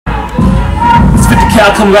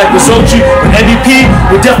Cal coming back with Sochi, with MVP,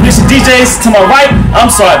 with Definition DJs. To my right, I'm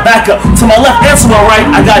sorry, back up. To my left and to my right,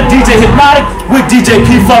 I got DJ Hypnotic with DJ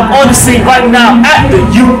P-Funk on the scene right now at the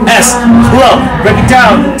US Club. Break it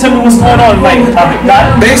down. Tell me what's going on, Mike.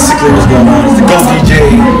 Basically, what's going on is the Go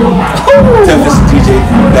DJ, Definition DJ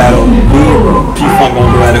battle. Me and P-Funk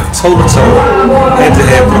gonna go at it toe to toe, head to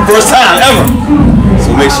head for the first time ever.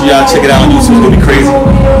 So make sure y'all check it out on YouTube. It's gonna be crazy.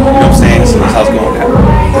 You know what I'm saying? So that's how it's going down.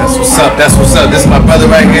 That's what's up. That's what's up. This is my brother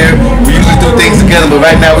right here. We usually do things together, but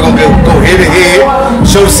right now we're gonna go head to head.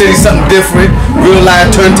 Show the city something different. Real live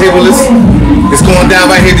turntablist. It's going down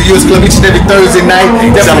right here at the US Club each and every Thursday night.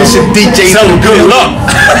 Definition DJ. Tell them good luck.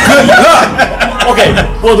 Good luck. Okay,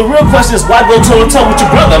 well the real question is why go toe to toe with your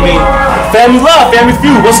brother? I mean, family love, family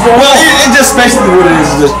feud. What's going on? Well, it's just basically what it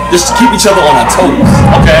is just to keep each other on our toes.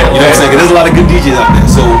 Okay, you know what I'm saying? 'Cause there's a lot of good DJs out there.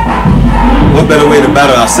 So what better way to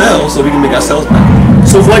battle ourselves so we can make ourselves better?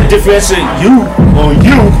 So what differentiates you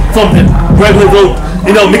from the regular road,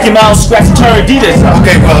 Mickey Mouse scratch and turn DJs?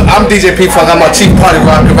 Okay, well, I'm DJ P-Funk. I'm our chief party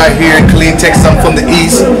rocker right here in Killeen, Texas. I'm from the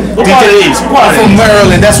East. What part of the East? I'm from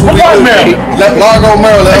Maryland. That's what we do. Largo,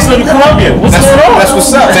 Maryland. That's in Columbia. What's going on? That's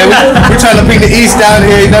what's up, man. We're trying to bring the East down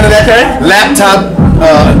here. None of that laptop,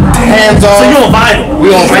 hands off. So you on vinyl? We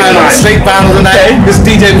on vinyl, straight vinyl tonight. This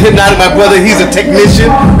DJ Hypnotic, my brother, he's a technician,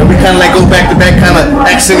 and we kind of like go back to back, kind of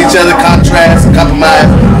accent each other, contrast, compromise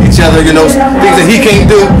each other. Things that he can't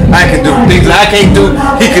do, I can do. Things that I can't do,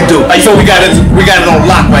 he can do. So we got it on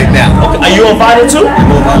lock right now. Okay. Are you on vinyl too? I'm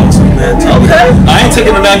on vinyl too, man. Okay. I ain't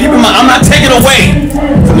taking it down. Keep in mind, I'm not taking away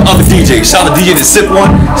from the other DJs. Shout out to DJ that sip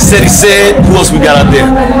one. Said he said. Who else we got out there?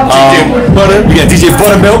 DJ Butter. We got DJ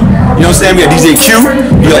Buttermilk. You know what I'm saying? We got DJ Q.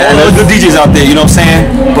 We got all the other good DJs out there. You know what I'm saying?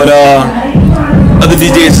 But other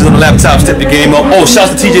DJs is on the laptop. Step the game up. Oh, shout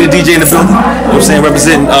out to TJ the DJ in the building. You know what I'm saying?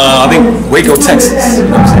 Representing I think Waco, Texas. You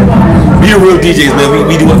know what I'm saying? We the real DJs, man.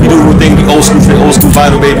 We do the real thing. We old school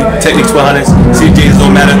vinyl, baby. Technics 1200s. CJs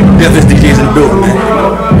don't matter. Definitely DJs in the building, man.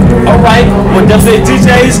 All right, well, definitely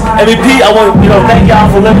DJs, MVP. I want thank y'all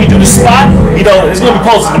for letting me do the spot. It's gonna be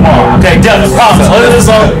posted tomorrow. Okay, definitely promise.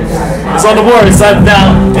 It's on the board. It's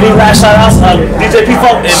now. Any last shout outs? DJ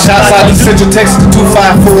P-Funk. Shouts out to Central Texas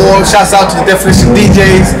 254. Shouts out to the Definition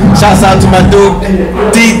DJs. Shouts out to my dude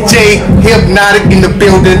DJ Hypnotic in the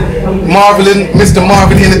building. Mr.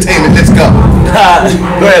 Marvin Entertainment. Let's go.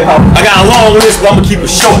 Go ahead, Pop. I got a long list, but I'm gonna keep it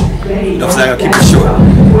short. You know what I'm saying? I'm gonna keep it short.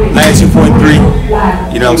 92.3.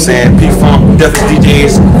 You know what I'm saying? P-Funk, definitely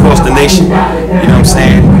DJs across the nation. You know what I'm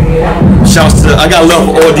saying? Shouts to I got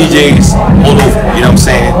love for all DJs all over. You know what I'm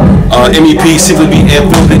saying? MEP, Simply Be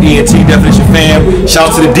Influenced, ENT, Definition Fam. Shout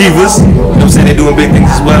out to the Divas. You know what I'm saying? They're doing big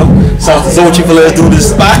things as well. Shout out to Zochi for letting us do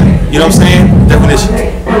this spot. You know what I'm saying? Definition.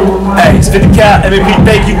 Hey, it's 50 Cal, MEP,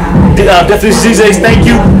 thank you. Definition DJs, thank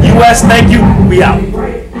you. US, thank you. We out.